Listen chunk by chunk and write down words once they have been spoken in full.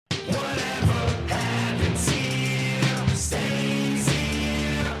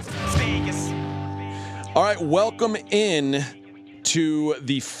All right, welcome in to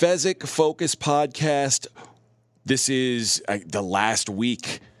the Fezzik Focus podcast. This is the last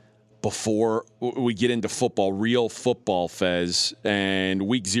week before we get into football, real football, Fez, and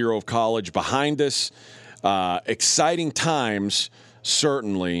week 0 of college behind us. Exciting times,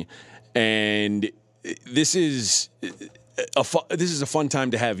 certainly, and this is a fun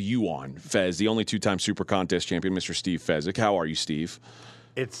time to have you on, Fez, the only 2-time Super Contest champion, Mr. Steve Fezzik. How are you, Steve?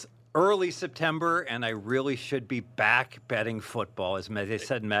 It's early September, and I really should be back betting football, as they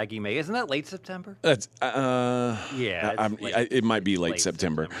said Maggie May. Isn't that late September? That's late. It might be late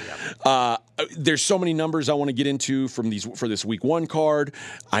September. Yeah. There's so many numbers I want to get into for this week 1 card.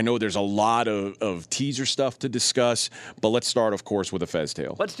 I know there's a lot of teaser stuff to discuss, but let's start, of course, with a Fez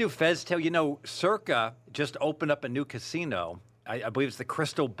tale. Let's do Fez tale. You know, Circa just opened up a new casino. I believe it's the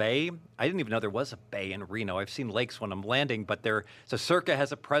Crystal Bay. I didn't even know there was a bay in Reno. I've seen lakes when I'm landing, but so Circa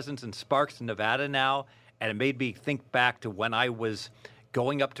has a presence in Sparks, Nevada now, and it made me think back to when I was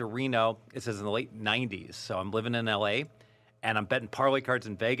going up to Reno. It says in the late 90s, so I'm living in L.A., and I'm betting parlay cards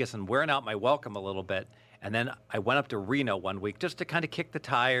in Vegas and wearing out my welcome a little bit. And then I went up to Reno one week just to kind of kick the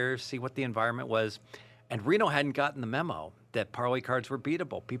tires, see what the environment was. And Reno hadn't gotten the memo that parlay cards were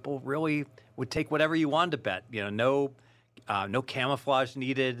beatable. People really would take whatever you wanted to bet. You know, no camouflage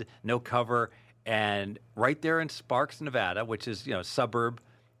needed, no cover. And right there in Sparks, Nevada, which is, a suburb,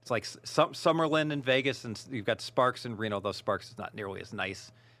 it's like Summerlin in Vegas, and you've got Sparks in Reno, though Sparks is not nearly as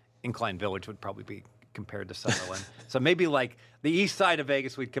nice. Incline Village would probably be compared to Summerlin. So maybe like the east side of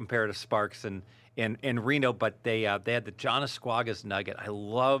Vegas we'd compare to Sparks in Reno, but they had the John Esquaga's Nugget. I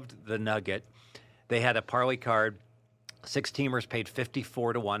loved the Nugget. They had a parlay card. 6-teamers paid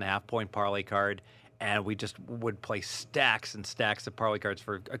 54-1, half-point parlay card. And we just would play stacks and stacks of parlay cards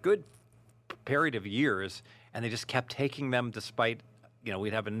for a good period of years. And they just kept taking them despite,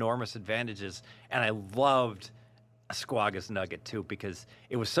 we'd have enormous advantages. And I loved Esquaga's Nugget, too, because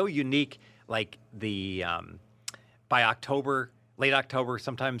it was so unique. Like by October, late October,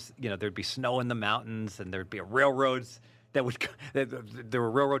 sometimes, there'd be snow in the mountains and there'd be railroads there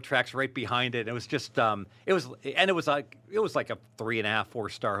were railroad tracks right behind it. It was just it was like a 3.5,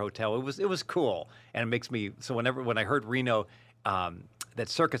 4-star hotel. It was cool, and it makes me so when I heard Reno that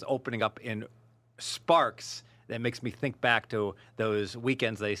Circus opening up in Sparks, that makes me think back to those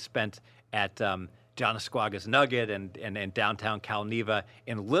weekends they spent at John Esquaga's Nugget and downtown Calneva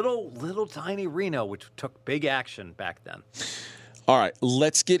in little tiny Reno, which took big action back then. All right,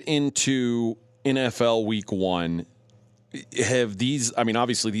 let's get into NFL Week 1. Have these? I mean,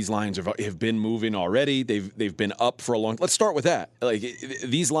 obviously these lines have been moving already. They've been up for a long. Let's start with that. Like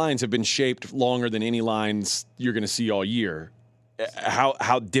these lines have been shaped longer than any lines you're going to see all year.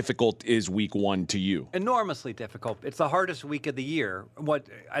 How difficult is Week 1 to you? Enormously difficult. It's the hardest week of the year.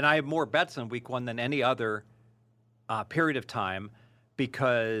 And I have more bets in Week 1 than any other period of time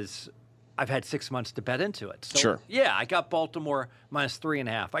because I've had 6 months to bet into it. So, sure. Yeah, I got Baltimore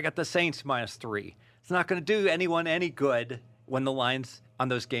 -3.5. I got the Saints -3. It's not going to do anyone any good when the lines on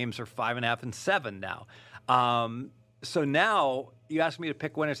those games are 5.5 and 7 now. So now you ask me to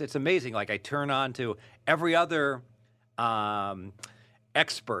pick winners. It's amazing. Like I turn on to every other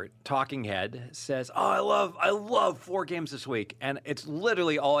expert talking head says, "Oh, I love 4 games this week," and it's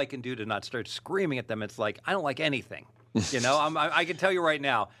literally all I can do to not start screaming at them. It's like I don't like anything. I can tell you right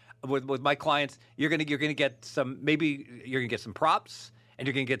now with my clients, you're gonna get some. Maybe you're gonna get some props, and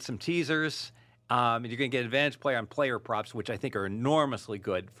you're gonna get some teasers. You're going to get advantage player on player props, which I think are enormously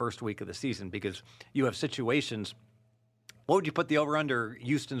good first week of the season because you have situations. What would you put the over-under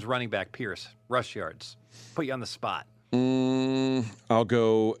Houston's running back Pierce, rush yards? Put you on the spot. I'll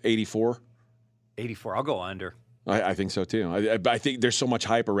go 84. 84. I'll go under. I think so too. I think there's so much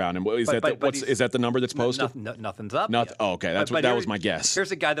hype around him. Is that the number that's posted? Nothing's up. Oh, okay. That was my guess.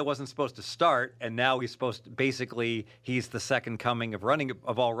 Here's a guy that wasn't supposed to start, and now he's supposed to. Basically, he's the second coming of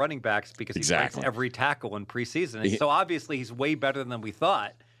all running backs because he breaks every tackle in preseason. And so obviously, he's way better than we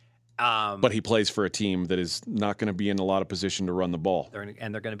thought. But he plays for a team that is not going to be in a lot of position to run the ball. They're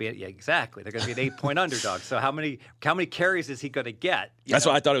going to be exactly. They're going to be an 8-point underdog. So how many carries is he going to get? That's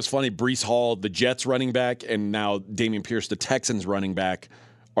why I thought it was funny. Breece Hall, the Jets running back, and now Dameon Pierce, the Texans running back,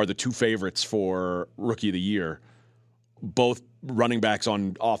 are the 2 favorites for Rookie of the Year. Both running backs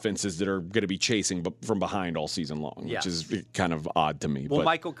on offenses that are going to be chasing from behind all season long, which is kind of odd to me. Will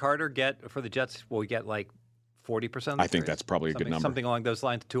Michael Carter get for the Jets? Will we get like 40%? I think that's probably a good number. Something along those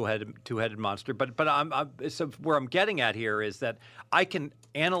lines, two-headed monster. But so where I'm getting at here is that I can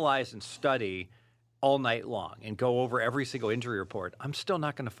analyze and study all night long and go over every single injury report. I'm still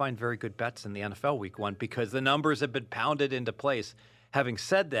not going to find very good bets in the NFL Week 1 because the numbers have been pounded into place. Having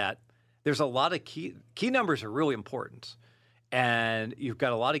said that, there's a lot of key numbers are really important. And you've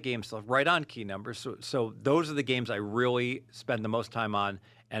got a lot of games right on key numbers. So those are the games I really spend the most time on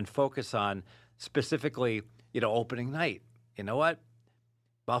and focus on, specifically, opening night. You know what?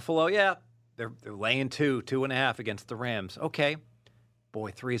 Buffalo, yeah, they're laying 2.5 against the Rams. Okay.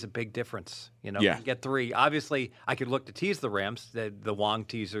 Boy, 3 is a big difference. You get 3. Obviously, I could look to tease the Rams, the Wong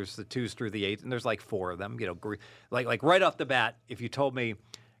teasers, the 2s through the 8s, and there's like 4 of them. Like right off the bat, if you told me,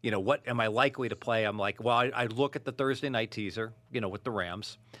 what am I likely to play? I'm like, well, I'd look at the Thursday night teaser, with the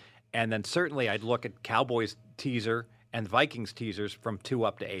Rams. And then certainly I'd look at Cowboys teaser and Vikings teasers from 2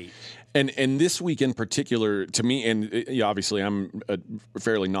 up to 8. And this week in particular, to me, and obviously I'm a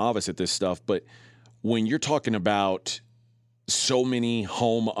fairly novice at this stuff, but when you're talking about so many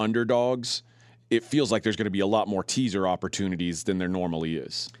home underdogs, it feels like there's going to be a lot more teaser opportunities than there normally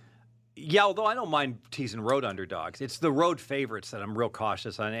is. Yeah, although I don't mind teasing road underdogs. It's the road favorites that I'm real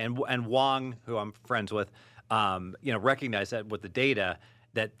cautious on. And Wong, who I'm friends with, recognized that with the data,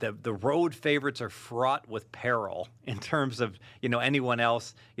 that the road favorites are fraught with peril in terms of, anyone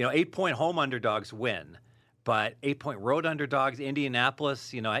else. 8-point home underdogs win. But 8-point road underdogs,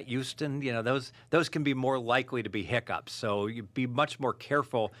 Indianapolis, at Houston, those can be more likely to be hiccups. So you be much more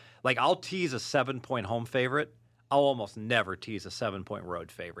careful. Like I'll tease a 7-point home favorite. I'll almost never tease a 7-point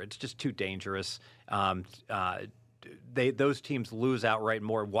road favorite. It's just too dangerous. Those teams lose outright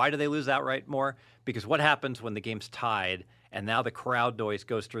more. Why do they lose outright more? Because what happens when the game's tied and now the crowd noise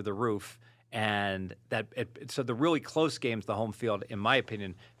goes through the roof? And so the really close games, the home field, in my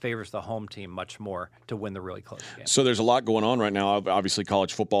opinion, favors the home team much more to win the really close games. So there's a lot going on right now. Obviously,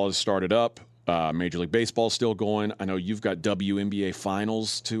 college football has started up. Major League Baseball is still going. I know you've got WNBA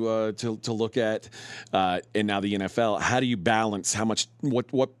finals to look at, and now the NFL. How do you balance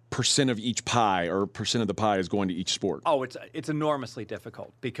what percent of each pie or percent of the pie is going to each sport? Oh, it's enormously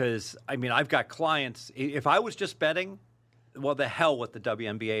difficult because I've got clients. If I was just betting, well, the hell with the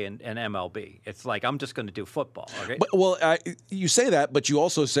WNBA and MLB. It's like I'm just going to do football. Okay? But, you say that, but you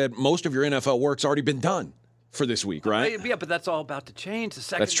also said most of your NFL work's already been done for this week, right? Yeah, but that's all about to change.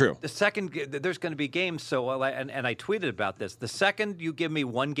 That's true. The second there's going to be games. So, and I tweeted about this. The second you give me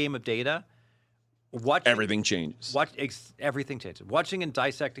one game of data, everything changes. Everything changes. Watching and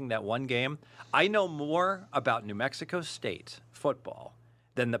dissecting that one game, I know more about New Mexico State football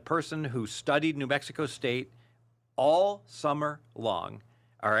than the person who studied New Mexico State all summer long,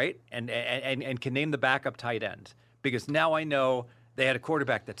 all right, and can name the backup tight end. Because now I know they had a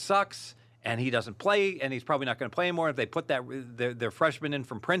quarterback that sucks, and he doesn't play, and he's probably not going to play anymore. If they put their freshman in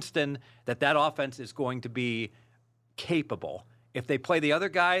from Princeton, that offense is going to be capable. If they play the other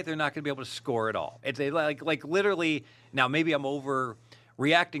guy, they're not going to be able to score at all. It's like literally. Now maybe I'm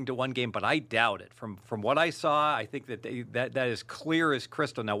overreacting to one game, but I doubt it. From what I saw, I think that is clear as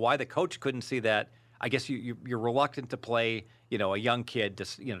crystal. Now, why the coach couldn't see that? I guess you're reluctant to play, a young kid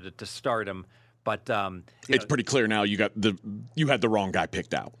to start him. But it's pretty clear now. You had the wrong guy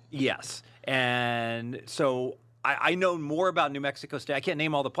picked out. Yes, and so I know more about New Mexico State. I can't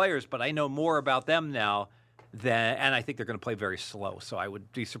name all the players, but I know more about them now. And I think they're going to play very slow. So I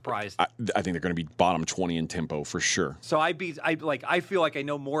would be surprised. I think they're going to be bottom 20 in tempo for sure. So I feel like I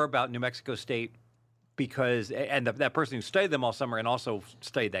know more about New Mexico State because that person who studied them all summer and also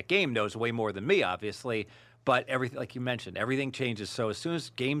studied that game knows way more than me, obviously. But everything, like you mentioned, everything changes. So as soon as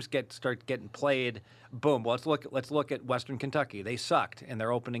games start getting played, boom. Well, let's look at Western Kentucky. They sucked in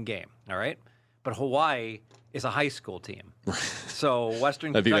their opening game. All right, but Hawaii is a high school team. So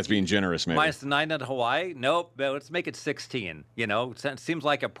Western I think Kentucky, that's being generous, maybe. Minus the 9 at Hawaii. Nope. Let's make it 16. It seems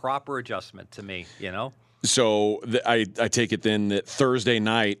like a proper adjustment to me. So I take it then that Thursday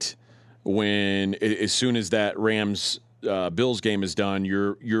night, as soon as that Rams Bills game is done,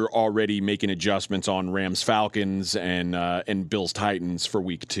 you're already making adjustments on Rams Falcons and Bills Titans for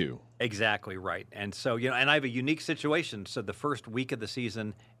week 2. Exactly right. And so, and I have a unique situation. So the first week of the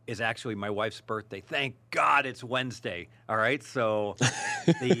season is actually my wife's birthday. Thank God it's Wednesday. All right. So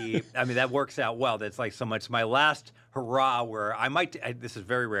that works out well. That's like so much my last hurrah where this is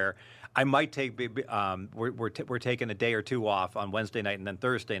very rare. I might take, we're taking a day or two off on Wednesday night and then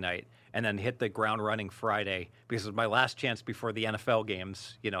Thursday night and then hit the ground running Friday because it's my last chance before the NFL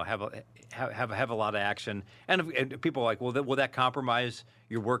games, have a lot of action. And people are like, well, will that compromise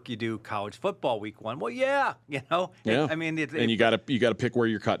your work you do college football week 1? Well, yeah, Yeah. And you got to pick where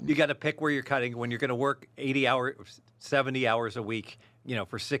you're cutting. You got to pick where you're cutting when you're going to work 80 hours, 70 hours a week,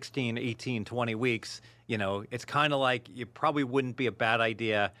 for 16, 18, 20 weeks. It's kind of like you probably wouldn't be a bad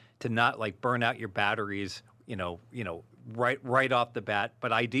idea to not like burn out your batteries, right off the bat.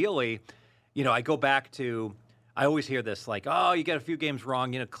 But ideally, I go back to I always hear this like, oh, you got a few games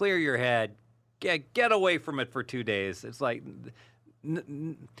wrong, clear your head, get away from it for 2 days. It's like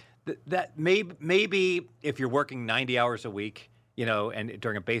that maybe if you're working 90 hours a week, and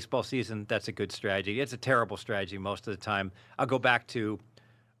during a baseball season, that's a good strategy. It's a terrible strategy most of the time. I'll go back to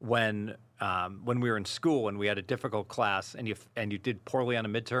when we were in school and we had a difficult class and you did poorly on a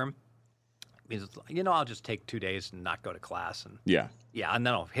midterm. It means, I'll just take 2 days and not go to class. And yeah, and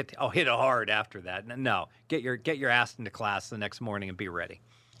then I'll hit it hard after that. No, get your ass into class the next morning and be ready.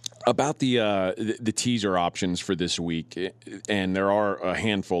 About the teaser options for this week, and there are a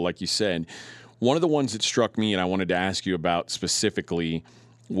handful, like you said. One of the ones that struck me and I wanted to ask you about specifically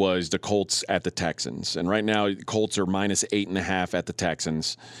was the Colts at the Texans. And right now, Colts are minus 8.5 at the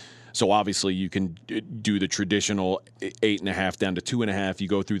Texans. So obviously, you can do the traditional 8.5 down to 2.5. You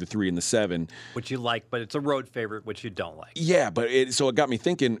go through the 3 and the 7, which you like, but it's a road favorite, which you don't like. Yeah, but it got me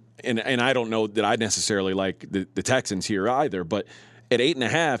thinking, and I don't know that I necessarily like the Texans here either. But at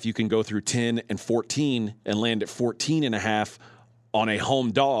 8.5, you can go through 10 and 14 and land at 14.5 on a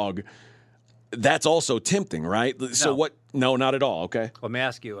home dog. That's also tempting, right? So what? No, not at all. Okay. Let me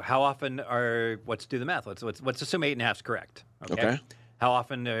ask you: how often let's do the math. Let's assume 8.5 is correct. Okay. How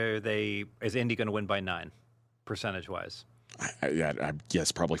often is Indy going to win by 9, percentage-wise? I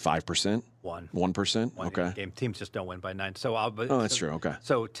guess probably 5%. 1%. Okay. Game teams just don't win by 9. So that's true. Okay.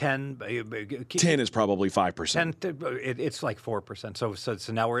 So 10. 10 is probably 5%. 10. It's like 4%.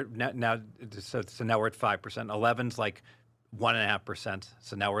 So now we're at 5%. 11's like 1.5%.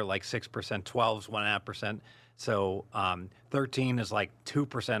 So now we're like 6%. 12's 1.5%. So 13 is like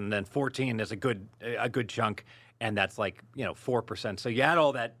 2%, and then 14 is a good chunk, and that's like 4%. So you add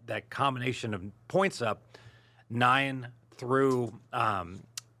all that combination of points up, 9 through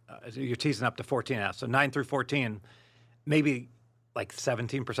you're teasing up to 14.5. So 9 through 14, maybe like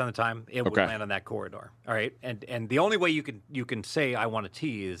 17% of the time it would land on that corridor. All right, and the only way you can say I want to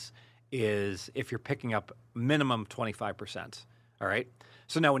tease is if you're picking up minimum 25%. All right,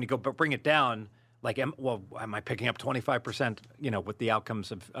 so now when you go bring it down. Like, am I picking up 25%, with the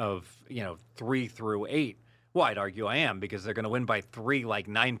outcomes of 3 through 8? Well, I'd argue I am, because they're going to win by 3, like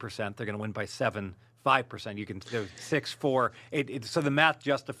 9%. They're going to win by 7, 5%. You can do 6, 4. So the math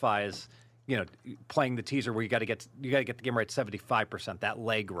justifies, playing the teaser where you got to get the game right 75%, that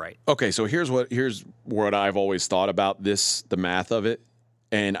leg right. Okay, so here's what I've always thought about the math of it,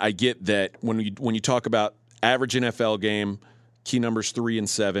 and I get that when you talk about average NFL game, key numbers 3 and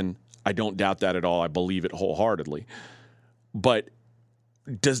 7. I don't doubt that at all. I believe it wholeheartedly. But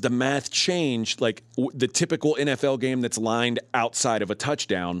does the math change? Like the typical NFL game that's lined outside of a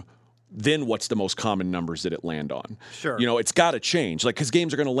touchdown, then what's the most common numbers that it land on? Sure. It's got to change. Like, because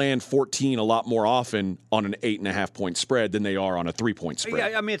games are going to land 14 a lot more often on an 8.5 point spread than they are on a 3-point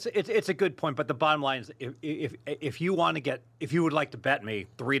spread. Yeah, I mean, it's a good point. But the bottom line is if you would like to bet me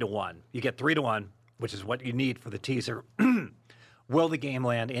 3-1, you get 3-1, which is what you need for the teaser. Will the game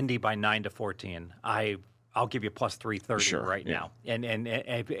land Indy by 9 to 14? I'll give you plus 330 now.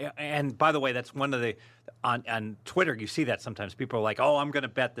 And by the way, that's one of the on Twitter you see that sometimes people are like, oh, I'm going to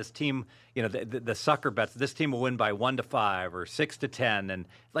bet this team. The sucker bets this team will win by 1 to 5 or 6 to 10, and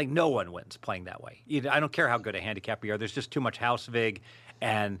like no one wins playing that way. I don't care how good a handicapper you are. There's just too much house vig.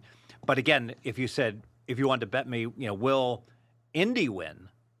 But again, if you wanted to bet me, will Indy win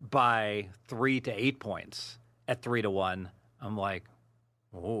by 3 to 8 points at 3-1? I'm like,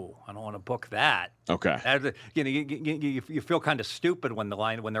 oh, I don't want to book that. Okay. You feel kind of stupid when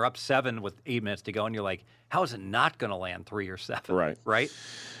they're up 7 with 8 minutes to go, and you're like, how is it not going to land 3 or 7? Right. Right.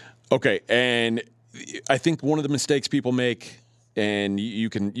 Okay, and I think one of the mistakes people make, and you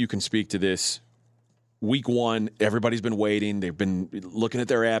can speak to this. Week 1, everybody's been waiting. They've been looking at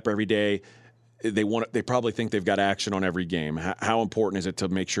their app every day. They probably think they've got action on every game. How important is it to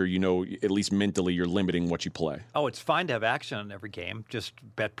make sure at least mentally you're limiting what you play? Oh, it's fine to have action on every game. Just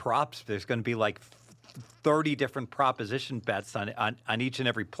bet props. There's going to be like 30 different proposition bets on each and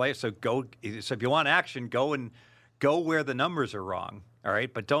every player. So if you want action, go where the numbers are wrong. All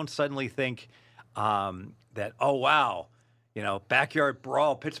right, but don't suddenly think that backyard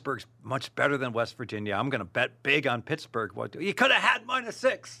brawl. Pittsburgh's much better than West Virginia. I'm going to bet big on Pittsburgh. You could have had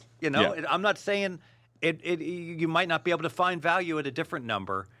 -6. I'm not saying you might not be able to find value at a different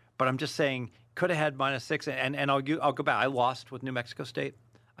number, but I'm just saying could have had -6. And I'll go back. I lost with New Mexico State.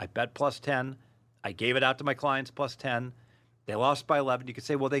 I bet +10. I gave it out to my clients +10. They lost by 11. You could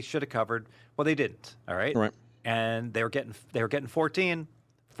say, well, they should have covered. Well, they didn't. All right. Right. And they were getting 14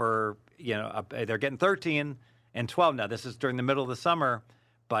 for they're getting 13 and 12. Now this is during the middle of the summer,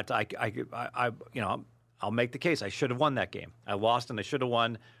 but I'll make the case. I should have won that game. I lost and I should have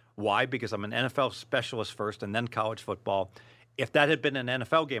won. Why? Because I'm an NFL specialist first and then college football. If that had been an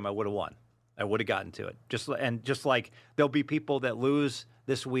NFL game, I would have won. I would have gotten to it. Just like there'll be people that lose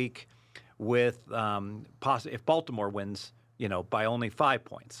this week with if Baltimore wins, by only 5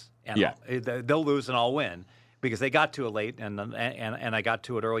 points, and they'll lose and I'll win because they got to it late and I got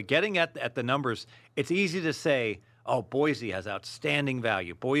to it early. Getting at the numbers, it's easy to say, oh, Boise has outstanding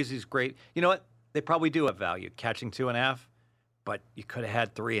value. Boise's great. You know what? They probably do have value, catching 2.5, but you could have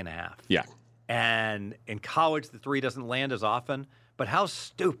had 3.5. Yeah. And in college, the 3 doesn't land as often. But how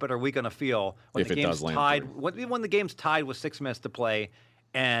stupid are we going to feel when the game's tied? When the game's tied with 6 minutes to play,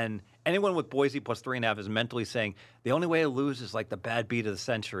 and anyone with Boise plus 3.5 is mentally saying the only way to lose is like the bad beat of the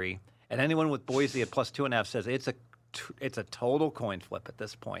century, and anyone with Boise at plus 2.5 says it's a total coin flip at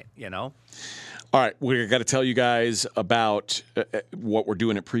this point. All right, we're got to tell you guys about what we're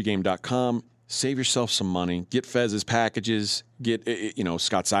doing at pregame.com. Save yourself some money. Get Fez's packages. Get,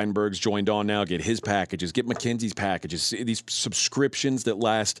 Scott Seidenberg's joined on now. Get his packages. Get McKenzie's packages. These subscriptions that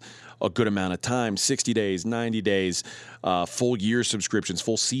last a good amount of time, 60 days, 90 days, full year subscriptions,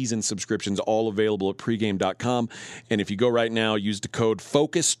 full season subscriptions, all available at pregame.com. And if you go right now, use the code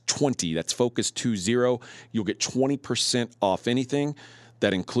FOCUS20. That's FOCUS20. You'll get 20% off anything.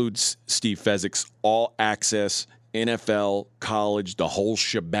 That includes Steve Fezzik's all-access NFL, college, the whole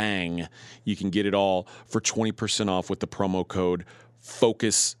shebang. You can get it all for 20% off with the promo code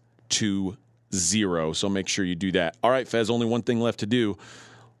FOCUS20. So make sure you do that. All right, Fez, only one thing left to do.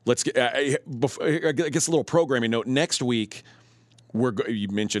 Let's get, I guess a little programming note. Next week, you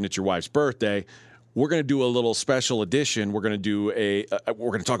mentioned it's your wife's birthday. We're going to do a little special edition. We're going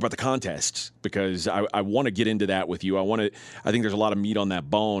to talk about the contests because I want to get into that with you. I think there's a lot of meat on that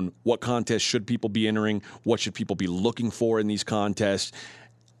bone. What contests should people be entering? What should people be looking for in these contests?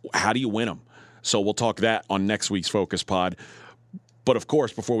 How do you win them? So we'll talk that on next week's Focus Pod. But, of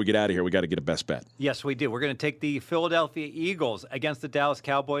course, before we get out of here, we got to get a best bet. Yes, we do. We're going to take the Philadelphia Eagles against the Dallas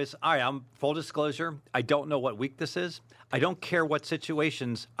Cowboys. All right, full disclosure, I don't know what week this is. I don't care what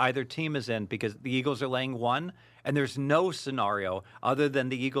situations either team is in because the Eagles are laying 1, and there's no scenario other than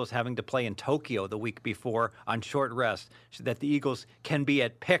the Eagles having to play in Tokyo the week before on short rest so that the Eagles can be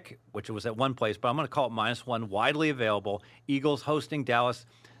at pick, which was at one place, but I'm going to call it -1, widely available. Eagles hosting Dallas.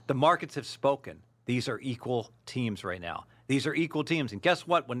 The markets have spoken. These are equal teams right now. These are equal teams. And guess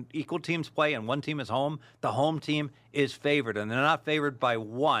what? When equal teams play and one team is home, the home team is favored. And they're not favored by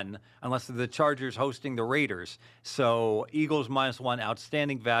 1 unless they're the Chargers hosting the Raiders. So Eagles -1,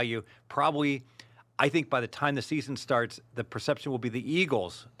 outstanding value. Probably, I think by the time the season starts, the perception will be the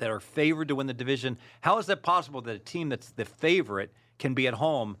Eagles that are favored to win the division. How is that possible that a team that's the favorite can be at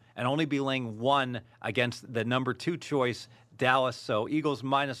home and only be laying 1 against the number 2 choice, Dallas? So Eagles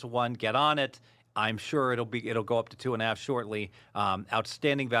 -1, get on it. I'm sure it'll go up to 2.5 shortly.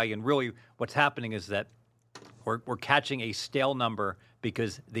 Outstanding value, and really, what's happening is that we're catching a stale number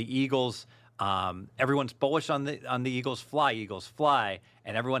because the Eagles. Everyone's bullish on the Eagles fly,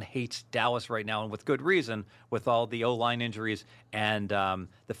 and everyone hates Dallas right now, and with good reason, with all the O-line injuries and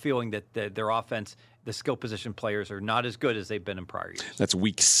the feeling that their offense, the skill position players are not as good as they've been in prior years. That's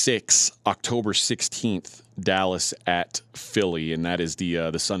week 6, October 16th, Dallas at Philly, and that is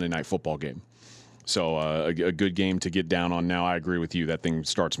the Sunday night football game. So a good game to get down on now. I agree with you. That thing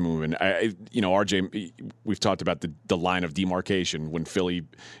starts moving. RJ, we've talked about the line of demarcation when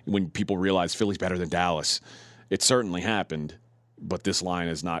people realize Philly's better than Dallas. It certainly happened, but this line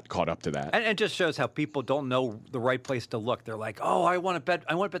is not caught up to that. And it just shows how people don't know the right place to look. They're like, oh, I want to bet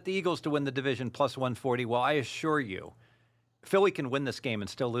the Eagles to win the division plus 140. Well, I assure you, Philly can win this game and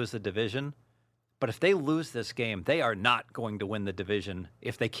still lose the division. But if they lose this game, they are not going to win the division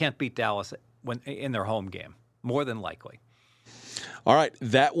if they can't beat Dallas in their home game, more than likely. All right,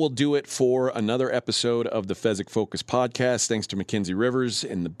 that will do it for another episode of the Fezzik Focus podcast. Thanks to Mackenzie Rivers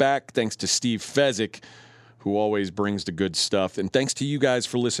in the back. Thanks to Steve Fezzik, who always brings the good stuff. And thanks to you guys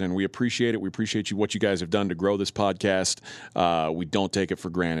for listening. We appreciate it. We appreciate what you guys have done to grow this podcast. We don't take it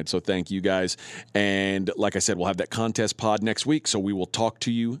for granted. So thank you guys. And like I said, we'll have that contest pod next week, so we will talk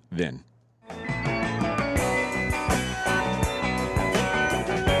to you then.